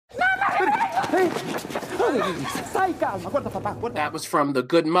Stai calma, guarda papà, guarda. That was from The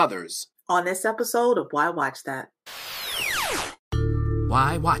Good Mothers. On this episode of Why Watch That.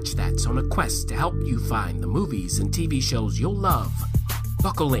 Why Watch That's on a quest to help you find the movies and TV shows you'll love.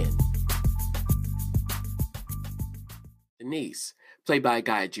 Buckle in. Denise, played by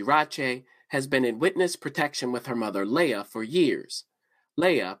Gaia Girace, has been in witness protection with her mother Leia for years.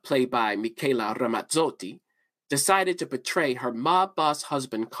 Leia, played by Michela Ramazzotti, decided to betray her mob boss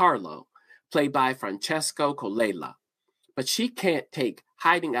husband Carlo, played by Francesco Colella. But she can't take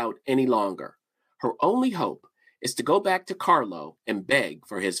hiding out any longer. Her only hope is to go back to Carlo and beg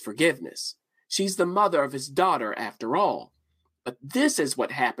for his forgiveness. She's the mother of his daughter after all. But this is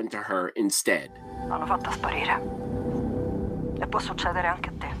what happened to her instead. L'hanno fatta sparire. E può succedere anche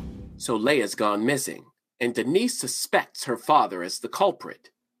a te. So Leia's gone missing, and Denise suspects her father as the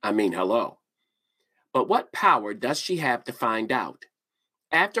culprit. I mean, hello. But what power does she have to find out?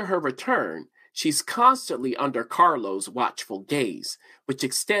 After her return, she's constantly under Carlo's watchful gaze, which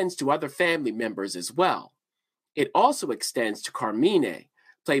extends to other family members as well. It also extends to Carmine,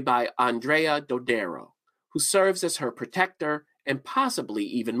 played by Andrea Dodero, who serves as her protector and possibly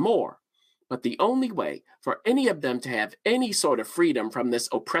even more. But the only way for any of them to have any sort of freedom from this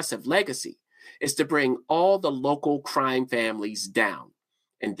oppressive legacy is to bring all the local crime families down.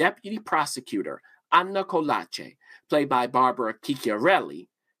 And Deputy Prosecutor Anna Colace, played by Barbara Cicchiarelli,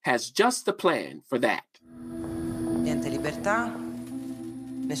 has just the plan for that. Niente libertà,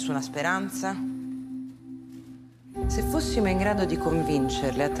 nessuna speranza. Se fossimo in grado di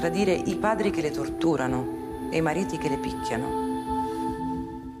convincerle a tradire i padri che le torturano e i mariti che le picchiano,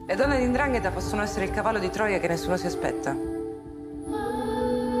 le donne di 'ndrangheta possono essere il cavallo di Troia che nessuno si aspetta.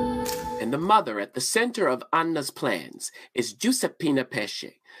 And the mother at the center of Anna's plans is Giuseppina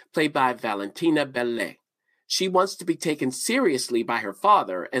Pesce, played by Valentina Bellet. She wants to be taken seriously by her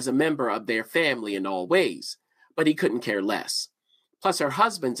father as a member of their family in all ways, but he couldn't care less. Plus, her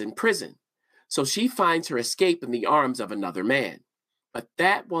husband's in prison, so she finds her escape in the arms of another man. But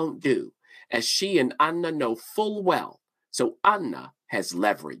that won't do, as she and Anna know full well, so Anna has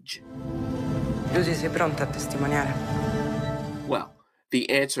leverage. Giusy, sei pronta a testimoniare? Well, the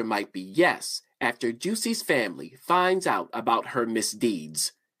answer might be yes after Giussy's family finds out about her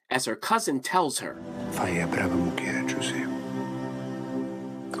misdeeds, as her cousin tells her. Fai a brava mucchiera, Giusy.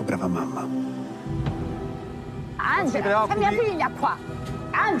 A brava mamma. Angela, è mia figlia qua.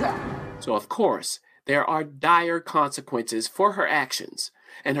 Angela. So, of course, there are dire consequences for her actions,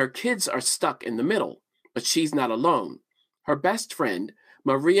 and her kids are stuck in the middle, but she's not alone. Her best friend,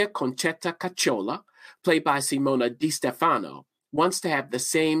 Maria Concetta Cacciola, played by Simona Di Stefano, wants to have the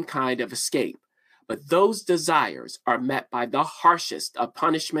same kind of escape, but those desires are met by the harshest of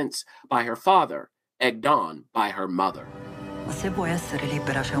punishments by her father, egged on by her mother. Ma se vuoi essere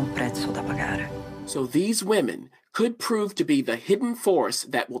libera c'è un prezzo da pagare. So these women could prove to be the hidden force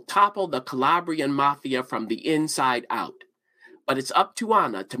that will topple the Calabrian mafia from the inside out. But it's up to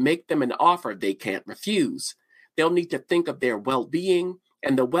Anna to make them an offer they can't refuse. They'll need to think of their well-being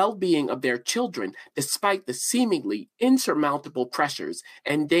and the well-being of their children despite the seemingly insurmountable pressures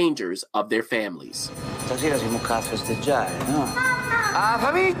and dangers of their families. Stasera siamo qua a festeggiare, no? Ah,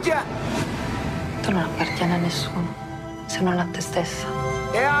 famiglia! Tu non appartieni a nessuno, se non a te stessa.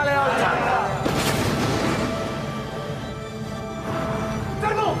 E alle altre!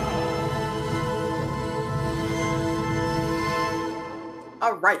 Fermo!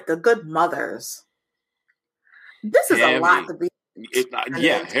 All right, The Good Mothers. This is Heavy. a lot to be.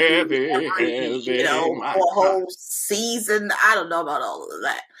 Heavy. You know, for a whole season. I don't know about all of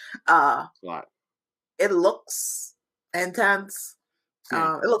that. Lot. It looks intense.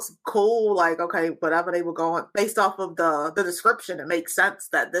 Yeah. It looks cool. Like, okay, whatever they were going based off of the description, it makes sense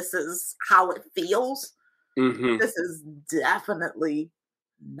that this is how it feels. Mm-hmm. This is definitely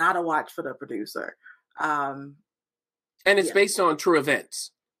not a watch for the producer. And it's based on true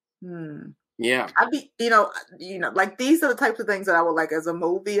events. Yeah. I'd be, you know, like these are the types of things that I would like as a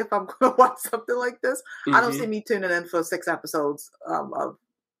movie if I'm going to watch something like this. Mm-hmm. I don't see me tuning in for 6 episodes of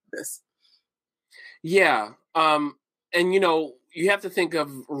this. Yeah. And, you know, you have to think of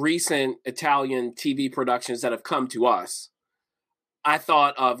recent Italian TV productions that have come to us. I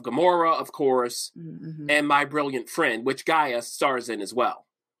thought of Gomorrah, of course, and My Brilliant Friend, which Gaia stars in as well.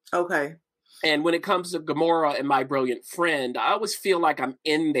 Okay. And when it comes to Gomorrah and My Brilliant Friend, I always feel like I'm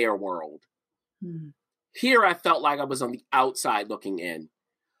in their world. Here, I felt like I was on the outside looking in.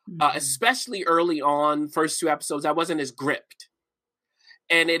 Especially early on, first 2 episodes, I wasn't as gripped.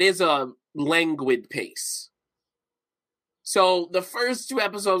 And it is a languid pace. So the first 2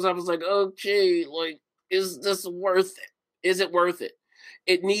 episodes, I was like, okay, like, is this worth it? Is it worth it?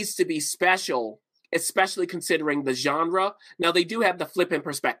 it needs to be special, especially considering the genre. Now, they do have the flippant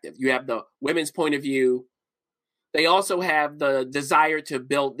perspective. You have the women's point of view. They also have the desire to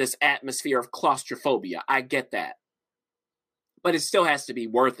build this atmosphere of claustrophobia. I get that. But it still has to be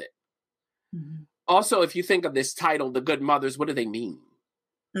worth it. Mm-hmm. Also, if you think of this title, The Good Mothers, what do they mean?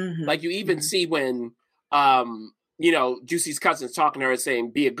 Mm-hmm. Like, you even see when, Juicy's cousin's talking to her and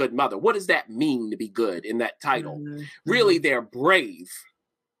saying, be a good mother. What does that mean to be good in that title? Mm-hmm. Really, they're brave.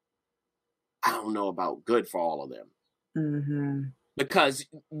 I don't know about good for all of them. Mm-hmm. Because,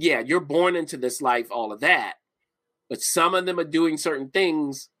 yeah, you're born into this life, all of that. But some of them are doing certain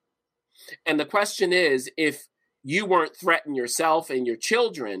things. And the question is, if you weren't threatening yourself and your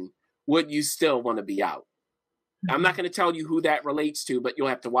children, would you still want to be out? Mm-hmm. I'm not going to tell you who that relates to, but you'll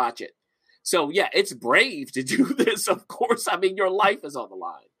have to watch it. So, yeah, it's brave to do this, of course. I mean, your life is on the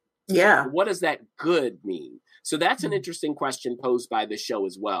line. Yeah. What does that good mean? So that's an interesting question posed by this show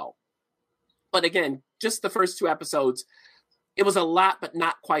as well. But again, just the first 2 episodes, it was a lot, but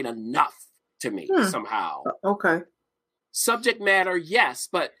not quite enough to me somehow. Okay. Subject matter, yes,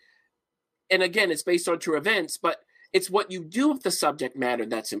 but, and again, it's based on true events, but it's what you do with the subject matter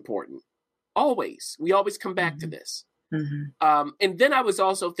that's important. Always. We always come back to this. Mm-hmm. And then I was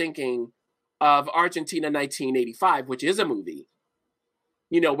also thinking of Argentina 1985, which is a movie,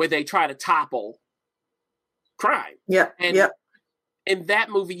 where they try to topple crime. Yeah. And in that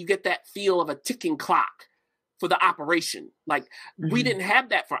movie, you get that feel of a ticking clock for the operation. Like, we didn't have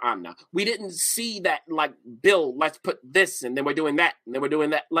that for Anna. We didn't see that, like, Bill, let's put this, and then we're doing that, and then we're doing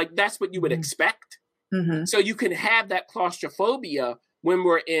that. Like, that's what you would expect. Mm-hmm. So you can have that claustrophobia when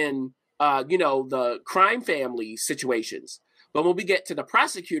we're in, the crime family situations. But when we get to the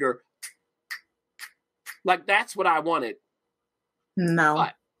prosecutor, like, that's what I wanted. No.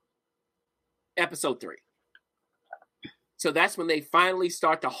 But episode 3. So that's when they finally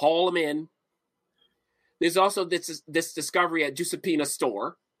start to haul him in. There's also this discovery at Giuseppina's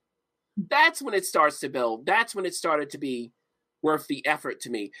store. That's when it starts to build. That's when it started to be worth the effort to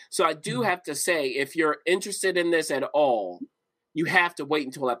me. So I do have to say, if you're interested in this at all, you have to wait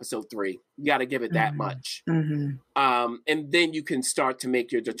until episode 3. You got to give it that much. Mm-hmm. And then you can start to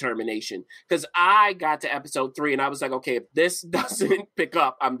make your determination. Because I got to episode 3 and I was like, okay, if this doesn't pick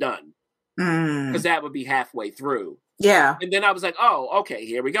up, I'm done. Because that would be halfway through. Yeah. And then I was like, oh, okay,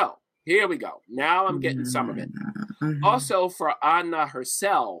 here we go. Here we go. Now I'm getting some of it. Mm-hmm. Also, for Anna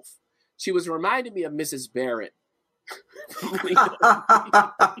herself, she was reminding me of Mrs. Barrett. Okay.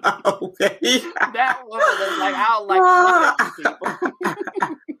 That woman was like, I don't like none of you people.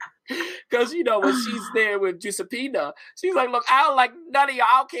 Because, when she's there with Giuseppina, she's like, look, I don't like none of you.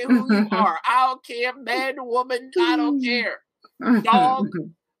 I don't care who you are. I don't care, man, woman, I don't care. Dog,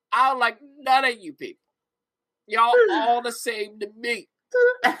 I don't like none of you people. Y'all all the same to me.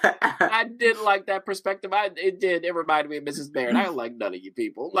 I did like that perspective. It reminded me of Mrs. Barrett. I don't like none of you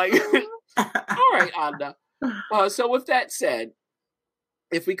people. Like, all right, Anna. So with that said,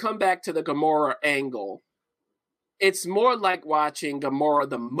 if we come back to the Gomorrah angle, it's more like watching Gomorrah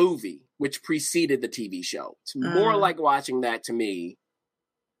the movie, which preceded the TV show. It's more like watching that to me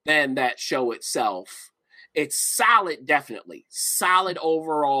than that show itself. It's solid, definitely. Solid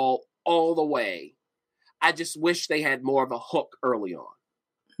overall, all the way. I just wish they had more of a hook early on.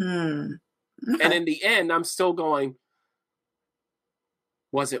 Okay. And in the end, I'm still going,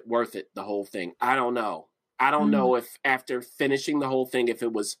 was it worth it, the whole thing? I don't know. I don't know if after finishing the whole thing, if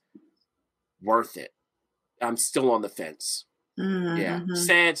it was worth it. I'm still on the fence. Mm-hmm. Yeah.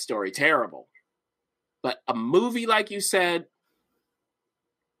 Sad story. Terrible. But a movie, like you said,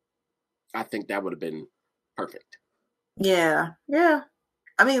 I think that would have been perfect. Yeah. Yeah.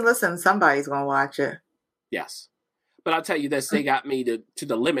 I mean, listen, somebody's going to watch it. Yes. But I'll tell you this, they got me to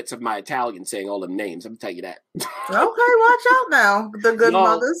the limits of my Italian saying all them names. I'm going to tell you that. Okay, watch out now. The Good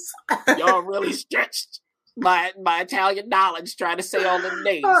Mothers. Y'all really stretched my Italian knowledge trying to say all them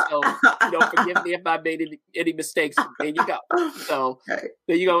names. So, forgive me if I made any mistakes. There you go. So,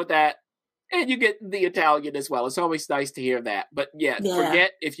 there you go with that. And you get the Italian as well. It's always nice to hear that. But yeah,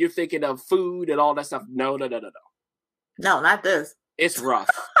 forget if you're thinking of food and all that stuff. No. No, not this. It's rough.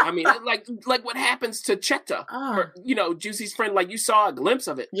 I mean, like what happens to Cheta, or, Juicy's friend. Like, you saw a glimpse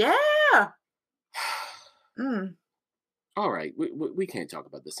of it. Yeah. All right, we can't talk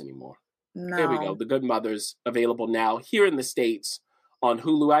about this anymore. No. There we go. The Good Mothers, available now here in the States on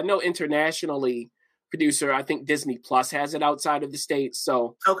Hulu. I know internationally, producer, I think Disney Plus has it outside of the States.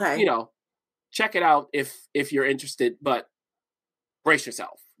 So, okay, check it out if you're interested. But brace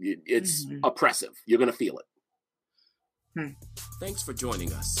yourself. It's oppressive. You're gonna feel it. Thanks for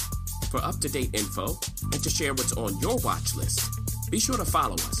joining us. For up-to-date info and to share what's on your watch list, Be sure to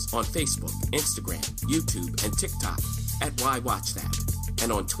follow us on Facebook, Instagram, YouTube, and TikTok at Why Watch That,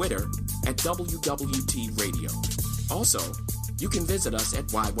 and on Twitter at WWT Radio. Also, you can visit us at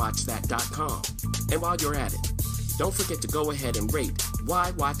whywatchthat.com. And while you're at it, don't forget to go ahead and rate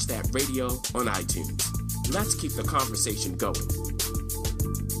Why Watch That Radio on iTunes. Let's keep the conversation going.